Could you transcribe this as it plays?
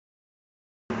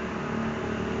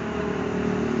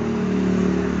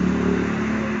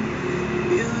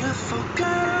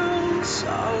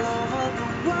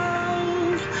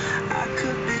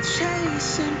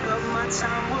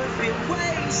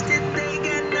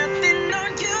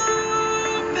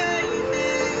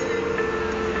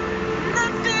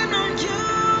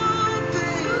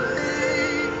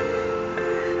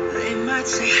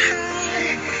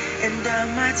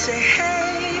might say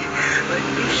hey, but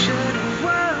you shouldn't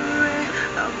worry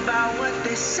about what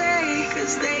they say,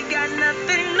 'cause they got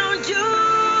nothing on you,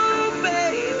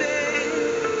 baby.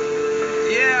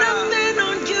 Yeah. Nothing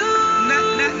on you.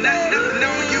 Nothing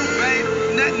on you, baby.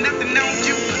 Nothing on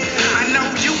you. I know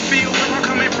you feel where I'm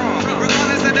coming from,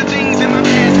 regardless of the things in my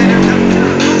past that I've done.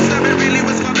 Most of it really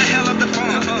was for the hell of the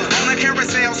fun. On a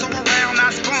carousel, so around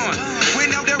I spun. With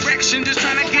no direction, just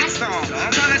trying to get some.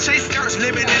 Trying to chase skirts,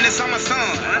 living in the summer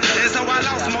sun. And so I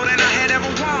lost more than I had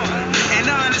ever won. And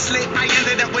honestly, I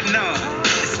ended up with none.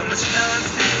 There's so much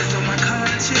nonsense that's on my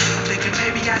conscience. I'm thinking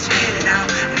maybe I should get it out.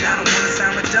 And I don't want to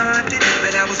sound redundant,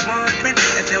 but I was wondering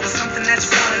if there was something that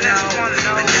you want to know.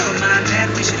 But never mind that,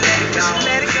 we should let it go.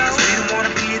 'Cause we don't want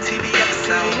to be a TV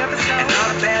episode. And all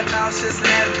the bad thoughts, just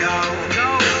let it go.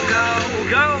 Go.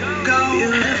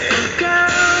 Beautiful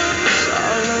girls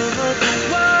all over the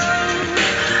world.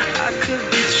 I could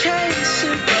be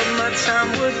chasing, but my time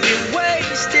would be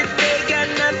wasted. They got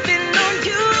nothing on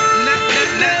you.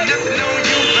 Nothing on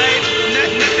you, babe.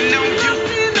 Nothing on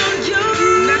you.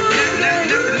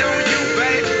 Nothing on you,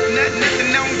 babe.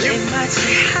 Nothing on you. They might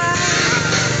say hi,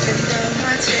 and I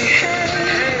might say hey,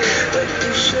 but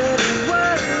you shouldn't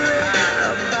worry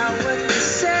about what they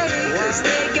say, 'cause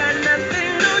they got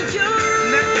nothing on you.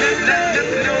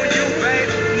 Nothing on you, babe.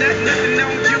 Nothing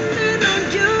on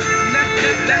you.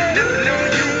 Nothing on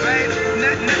you, babe.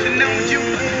 Nothing on you.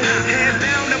 Hands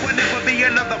down, there will never be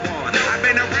another one. I've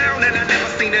been around and I never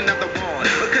seen another one.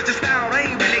 Because your style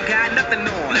ain't really got nothing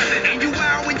on. And you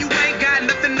out when you ain't got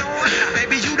nothing on.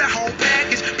 Baby, you the whole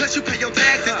package. Plus you pay your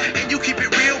taxes. And you keep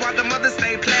it real while the mothers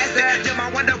stay plastic. You're my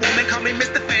Wonder Woman, call me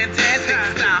Mr. Fantastic.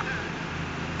 Stop.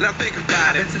 Now think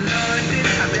about it. I've been to London,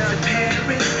 I've been to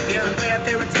Paris, even where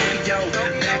there in Tokyo.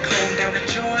 Back home down in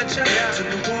Georgia, to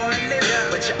New Orleans,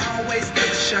 but you always get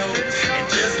the show. And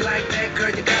just like that, girl,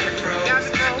 you got it, bro.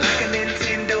 Like a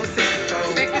Nintendo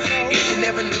 64. If you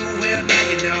never knew, well, now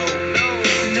you know.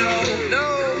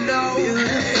 No.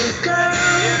 Beautiful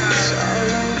girls all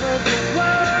over the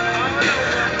world.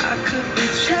 I could be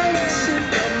chasing,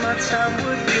 but my time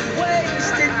would be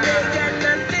wasted. They got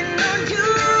nothing on you.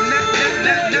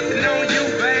 Nothing on you,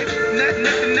 babe.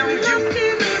 Nothing on you.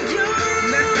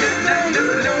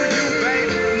 Nothing on you, babe.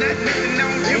 Nothing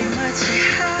on you. They might say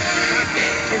hi,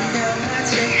 and I might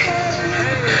say hey,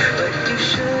 but you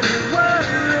shouldn't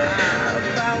worry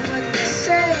about what they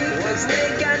say, 'cause they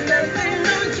got nothing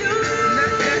on you.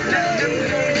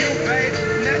 Nothing on you, babe.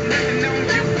 Nothing on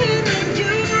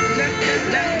you.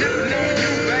 Nothing on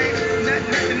you, babe.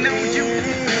 Nothing on you.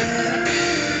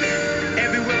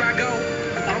 Everywhere I go,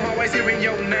 I'm always hearing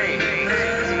your name.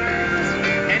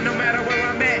 And no matter where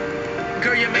I'm at,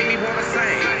 girl, you make me wanna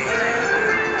sing.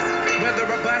 Whether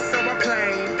a bus or a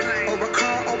plane, or a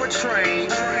car or a train,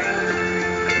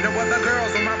 no other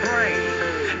girls on my brain,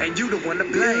 and you the one to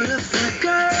blame. Beautiful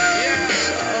girls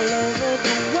all over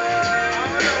the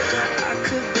world. I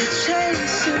could be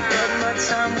chasing, but my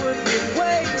time would be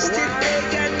wasted. They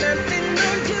got nothing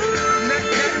on you.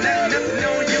 Nothing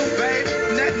on you, babe.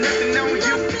 Nothing on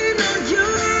you.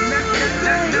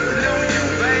 Nothing on you,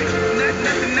 babe.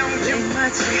 Nothing on you. They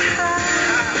might say hi,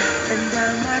 and I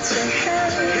might say hey,